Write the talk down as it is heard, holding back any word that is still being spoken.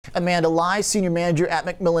Amanda Lai, Senior Manager at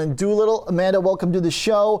McMillan Doolittle. Amanda, welcome to the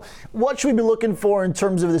show. What should we be looking for in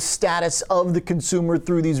terms of the status of the consumer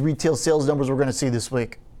through these retail sales numbers we're going to see this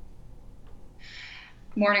week?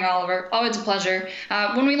 Morning, Oliver. Always a pleasure.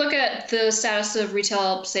 When we look at the status of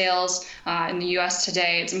retail sales in the U.S.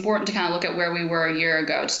 today, it's important to kind of look at where we were a year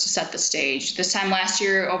ago just to set the stage. This time last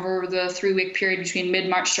year, over the 3-week period between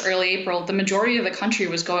mid-March to early April, the majority of the country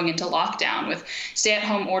was going into lockdown with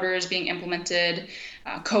stay-at-home orders being implemented.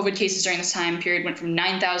 COVID cases during this time period went from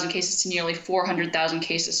 9,000 cases to nearly 400,000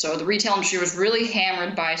 cases. So the retail industry was really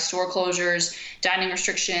hammered by store closures, dining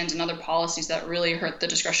restrictions, and other policies that really hurt the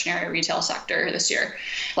discretionary retail sector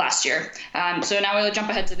last year. So now we'll jump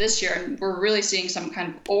ahead to this year, and we're really seeing some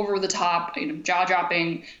kind of over-the-top,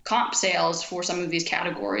 jaw-dropping comp sales for some of these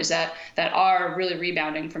categories that are really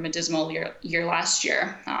rebounding from a dismal year last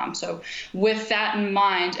year. So with that in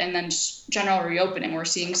mind, and then just general reopening, we're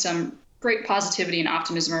seeing some great positivity and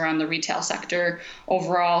optimism around the retail sector.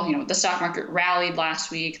 Overall, the stock market rallied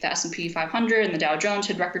last week. The S&P 500 and the Dow Jones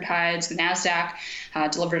hit record highs. The NASDAQ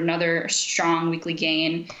delivered another strong weekly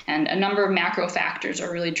gain. And a number of macro factors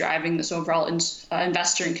are really driving this overall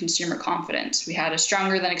investor and consumer confidence. We had a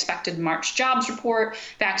stronger than expected March jobs report.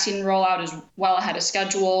 Vaccine rollout is well ahead of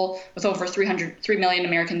schedule, with over 3 million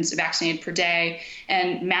Americans vaccinated per day,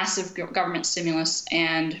 and massive government stimulus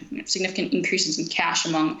and significant increases in cash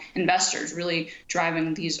among investors really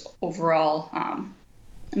driving these overall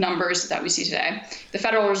numbers that we see today. The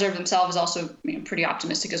Federal Reserve themselves is also pretty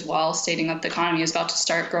optimistic as well, stating that the economy is about to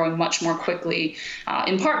start growing much more quickly,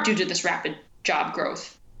 in part due to this rapid job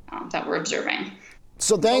growth that we're observing.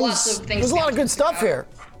 So there's a lot of good stuff here,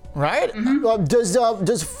 right? Mm-hmm. Does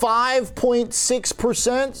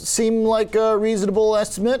 5.6% seem like a reasonable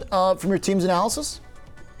estimate from your team's analysis?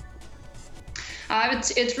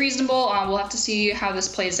 It's reasonable. We'll have to see how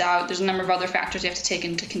this plays out. There's a number of other factors you have to take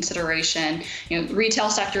into consideration. The retail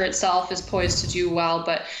sector itself is poised to do well,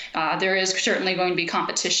 but there is certainly going to be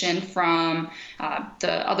competition from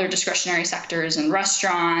the other discretionary sectors and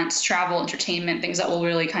restaurants, travel, entertainment, things that will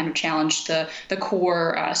really kind of challenge the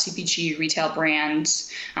core CPG retail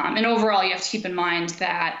brands. And overall, you have to keep in mind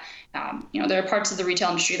that there are parts of the retail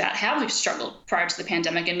industry that have struggled prior to the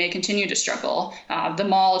pandemic and may continue to struggle. The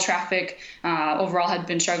mall traffic overall had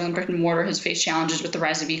been struggling. Brick and mortar has faced challenges with the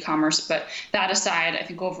rise of e-commerce. But that aside, I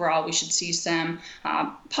think overall we should see some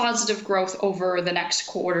positive growth over the next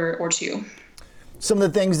quarter or two. Some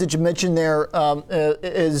of the things that you mentioned there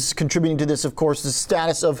is contributing to this, of course, the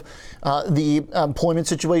status of the employment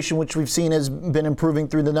situation, which we've seen has been improving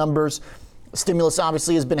through the numbers. Stimulus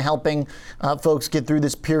obviously has been helping folks get through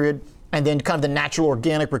this period, and then kind of the natural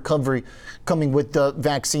organic recovery coming with the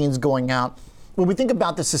vaccines going out. When we think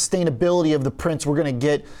about the sustainability of the prints we're going to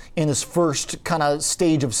get in this first kind of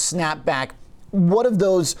stage of snapback, what of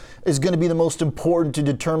those is going to be the most important to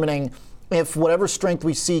determining if whatever strength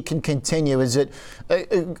we see can continue? Is it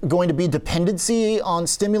going to be dependency on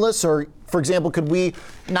stimulus? Or, for example, could we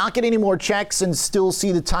not get any more checks and still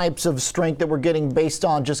see the types of strength that we're getting based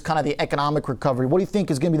on just kind of the economic recovery? What do you think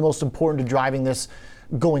is going to be the most important to driving this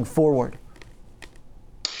going forward?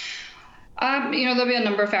 There'll be a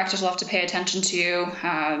number of factors we'll have to pay attention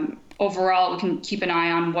to. Overall, we can keep an eye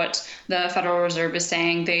on what the Federal Reserve is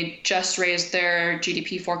saying. They just raised their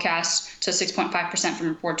GDP forecast to 6.5%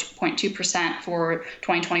 from 4.2% for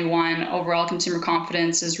 2021. Overall, consumer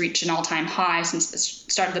confidence has reached an all-time high since the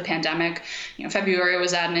start of the pandemic. February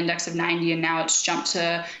was at an index of 90, and now it's jumped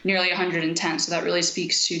to nearly 110. So that really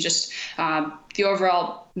speaks to just the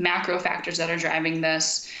overall macro factors that are driving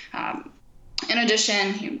this. In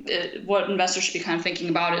addition, what investors should be kind of thinking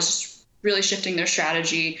about is really shifting their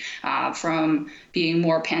strategy from being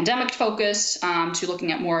more pandemic focused to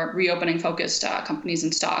looking at more reopening focused companies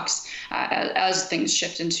and stocks as things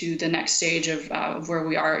shift into the next stage of where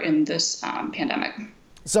we are in this pandemic.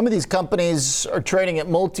 Some of these companies are trading at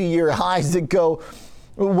multi-year highs that go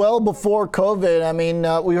well before COVID. I mean,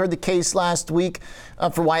 we heard the case last week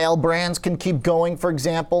for why L Brands can keep going, for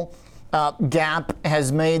example. Gap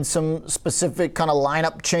has made some specific kind of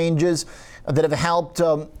lineup changes that have helped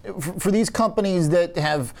for these companies that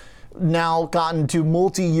have now gotten to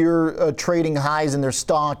multi-year trading highs in their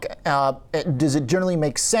stock. Does it generally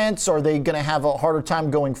make sense? Are they going to have a harder time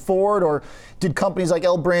going forward? Or did companies like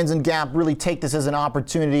L Brands and Gap really take this as an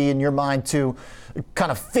opportunity in your mind to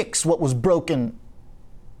kind of fix what was broken?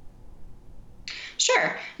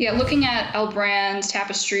 Sure. Yeah, looking at L Brands,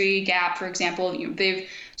 Tapestry, Gap, for example, they've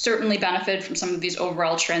certainly benefited from some of these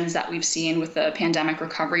overall trends that we've seen with the pandemic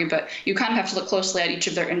recovery, but you kind of have to look closely at each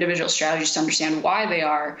of their individual strategies to understand why they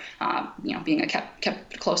are, being kept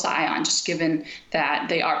a close eye on, just given that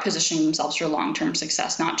they are positioning themselves for long-term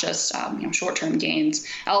success, not just, short-term gains.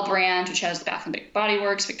 L Brands, which has the Bath & Body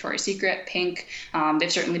Works, Victoria's Secret, Pink,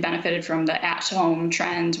 they've certainly benefited from the at-home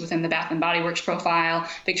trends within the Bath & Body Works profile.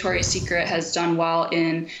 Victoria's Secret has done well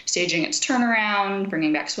in staging its turnaround,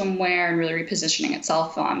 bringing back swimwear, and really repositioning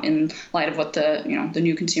itself in light of what the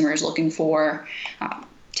new consumer is looking for.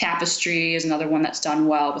 Tapestry is another one that's done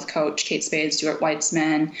well with Coach, Kate Spade, Stuart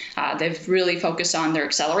Weitzman. They've really focused on their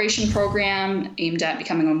acceleration program aimed at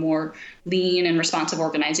becoming a more lean and responsive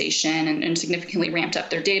organization, and significantly ramped up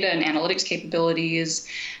their data and analytics capabilities.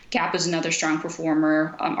 Gap is another strong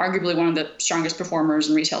performer, arguably one of the strongest performers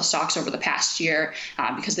in retail stocks over the past year,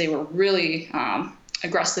 because they were really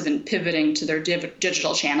aggressive in pivoting to their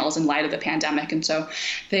digital channels in light of the pandemic. And so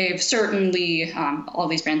they've certainly, all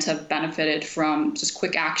these brands have benefited from just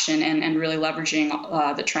quick action and really leveraging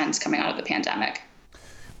the trends coming out of the pandemic.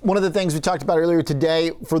 One of the things we talked about earlier today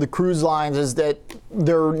for the cruise lines is that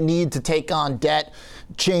their need to take on debt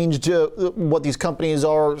changed what these companies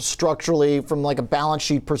are structurally from like a balance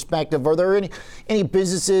sheet perspective. Are there any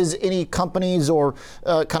businesses, any companies or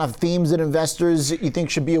kind of themes that investors you think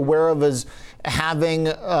should be aware of as having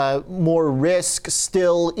more risk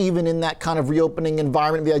still, even in that kind of reopening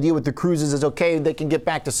environment? The idea with the cruises is, okay, they can get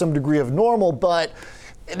back to some degree of normal, but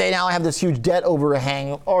they now have this huge debt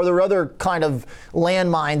overhang. Are there other kind of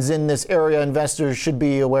landmines in this area investors should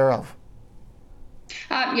be aware of?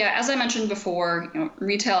 As I mentioned before,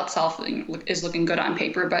 retail itself is looking good on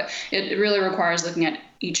paper, but it really requires looking at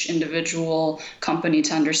each individual company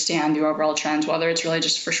to understand the overall trends, whether it's really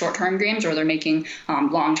just for short-term gains or they're making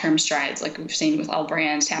long-term strides, like we've seen with L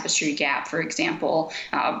Brands, Tapestry, Gap, for example.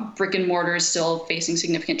 Brick and mortar is still facing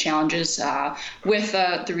significant challenges with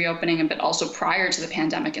the reopening, but also prior to the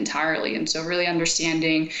pandemic entirely. And so really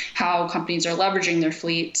understanding how companies are leveraging their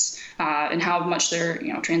fleets and how much they're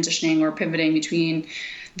transitioning or pivoting between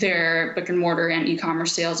their brick and mortar and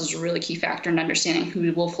e-commerce sales is a really key factor in understanding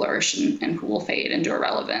who will flourish and who will fade into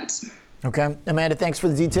irrelevance. Okay. Amanda, thanks for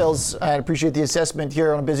the details. I appreciate the assessment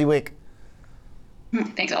here on a busy week.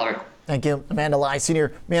 Thanks, Oliver. Thank you. Amanda Lai,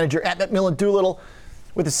 Senior Manager at Macmillan Doolittle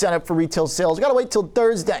with the Center for Retail Sales. Got to wait till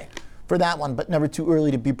Thursday for that one, but never too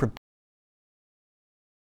early to be prepared.